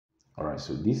All right,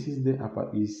 so this is the Upper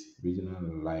East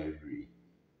Regional Library.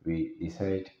 We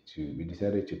decided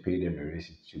to pay them a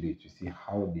visit today to see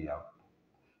how they are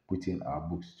putting our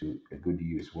books to a good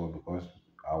use. Well, because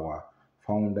our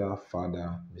founder,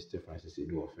 father, Mr. Francis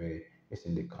Eduofe, is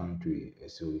in the country,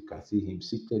 so we can see him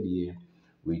seated here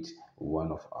with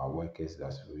one of our workers,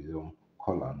 that's Wisdom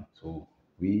Colin. So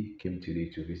we came today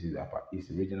to visit the Upper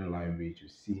East Regional Library to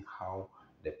see how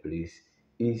the place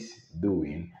is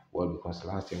doing. Well, because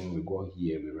last time when we got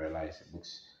here, we realized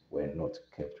books were not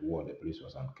kept well. The place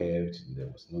was unkept. There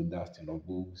was no dusting of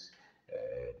books.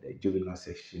 The juvenile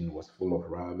section was full of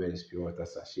rubbers, pure water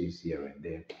sachets here and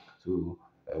there. So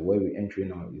where we're entering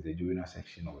now is the juvenile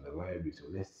section of the library. So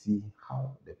let's see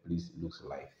how the place looks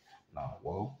like now.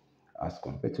 Well, as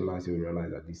compared to last year, we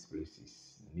realized that this place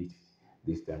is neat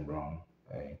this time around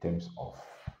in terms of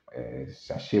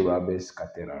sachet rubbers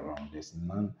scattered around. There's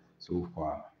none so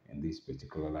far in this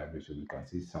particular library. So we can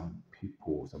see some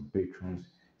people, some patrons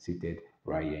seated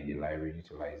right here in the library,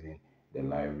 utilizing the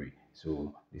library.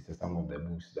 So these are some of the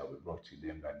books that we brought to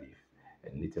them that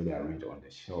they've neatly arranged on the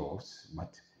shelves.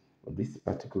 But this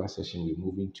particular session we're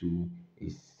moving to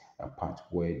is a part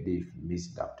where they've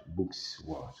mixed up books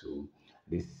well. So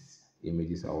these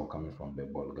images are all coming from the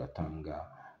Bolgatanga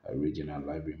Regional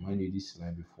Library. Mind you, this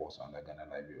library falls under Ghana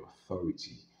Library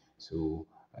Authority. So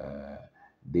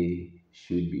they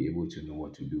should be able to know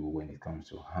what to do when it comes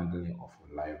to handling of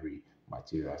library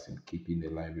materials and keeping the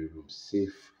library room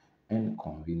safe and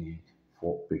convenient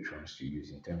for patrons to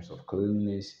use in terms of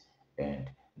cleanliness and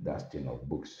dusting of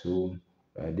books. So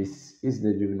this is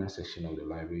the juvenile section of the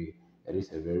library. It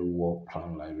is a very well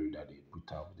planned library that they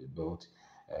put up, they built,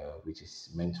 which is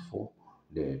meant for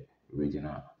the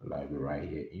regional library right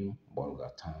here in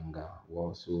Bolgatanga.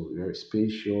 Well, so very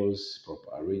spacious,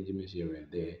 proper arrangements here and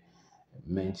there,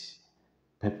 meant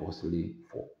purposely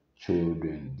for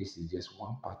children. This is just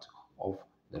one part of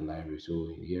the library.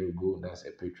 So here we go. That's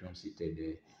a patron seated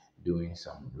there doing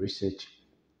some research.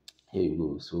 Here you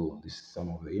go. So this is some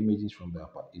of the images from the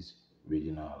Upper East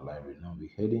Regional Library. Now we're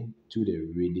heading to the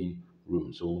reading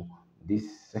room. So this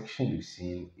section you've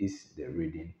seen is the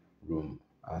reading room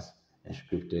as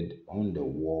inscripted on the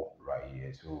wall right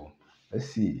here. So let's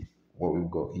see what we've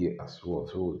got here as well.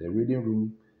 So the reading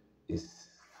room is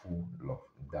full of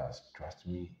dust. Trust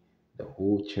me, the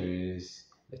whole chairs,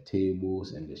 the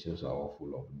tables, and the shelves are all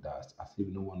full of dust. As if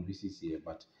no one visits here,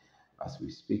 but as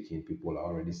we speaking, people are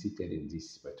already seated in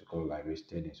this particular library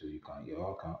studying, so you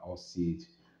all can all see it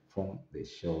from the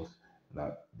shelves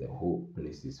that the whole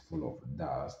place is full of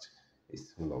dust.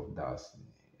 It's full of dust.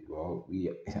 Well,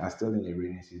 we are still in the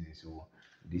rainy season, so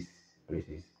these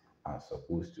places are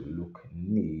supposed to look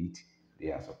neat.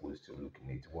 They are supposed to look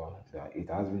neat. Well, it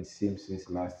has been same since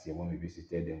last year when we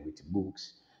visited them with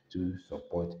books to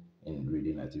support in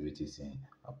reading activities in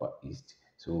Upper East.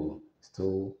 So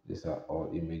still, these are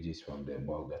all images from the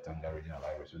Bolgatanga Regional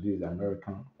Library. So this is the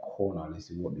American corner. Let's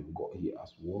see what they've got here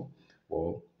as well.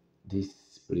 Well, this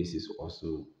place is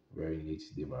also very neat.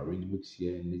 They've arranged books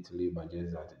here neatly, but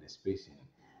just that the spacing,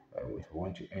 if you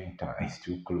want to enter, is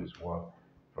too close. Well,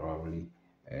 probably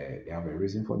they have a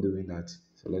reason for doing that.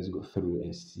 So let's go through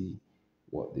and see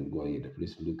what they've got here. The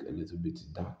place look a little bit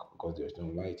dark because there's no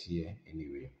light here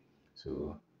anyway.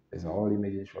 So these are all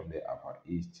images from the Upper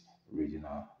East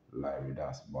Regional Library.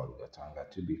 That's Bolgatanga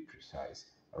to be precise.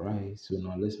 Alright, so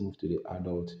now let's move to the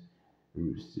adult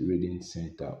reading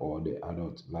center or the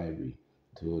adult library.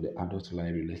 So the adult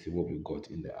library, let's see what we got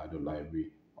in the adult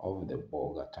library of the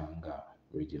Bolgatanga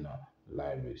Regional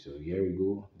Library. So here we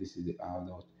go. This is the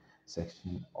adult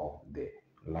section of the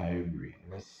library.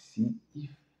 Let's see if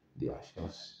their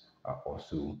shelves are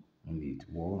also neat.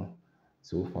 Well,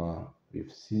 so far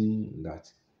we've seen that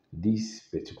these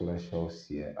particular shelves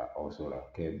here are also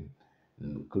like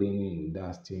cleaning,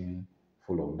 dusting,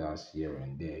 full of dust here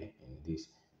and there in this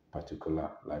particular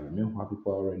library. Meanwhile,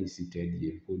 people are already seated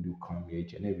here. People do come here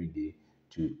each and every day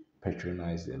to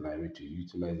patronize the library, to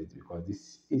utilize it, because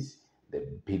this is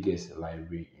the biggest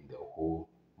library in the whole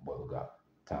Bolga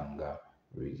Tanga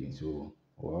region. So,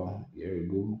 well, here we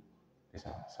go. These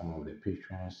are some of the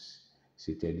patrons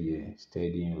seated here,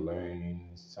 studying,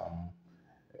 learning, some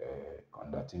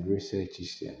conducting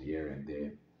researches and here and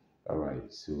there. All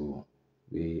right, so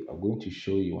we are going to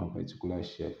show you one particular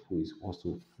chef who is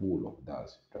also full of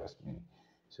dust. Trust me.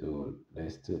 So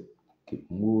let's still keep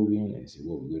moving and see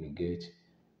what we're going to get.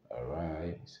 All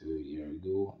right, so here we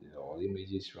go. These are all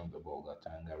images from the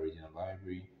Bolgatanga Regional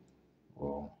Library.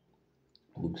 Well,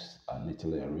 books are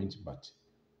neatly arranged, but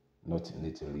not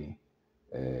neatly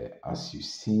as you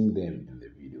see them in the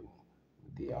video.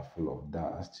 They are full of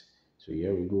dust. So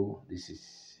here we go. This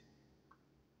is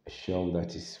a shelf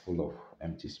that is full of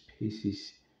empty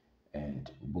spaces,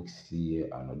 and books here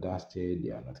are not dusted,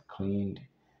 they are not cleaned.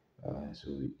 So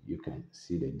you can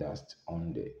see the dust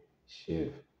on the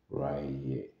shelf right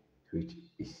here, which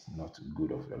is not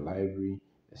good of the library,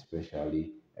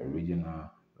 especially a regional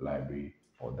library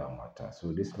for that matter.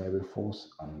 So this library falls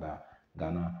under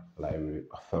Ghana Library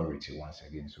Authority once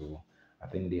again. So I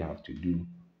think they have to do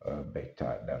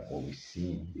better than what we're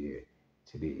seeing here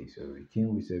today. So we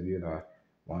came with a view that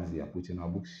once they are putting our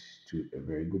books to a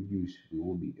very good use, we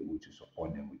will be able to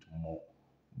support them with more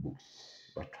books.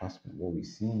 But trust me, what we're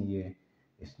seeing here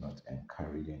is not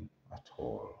encouraging at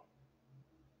all.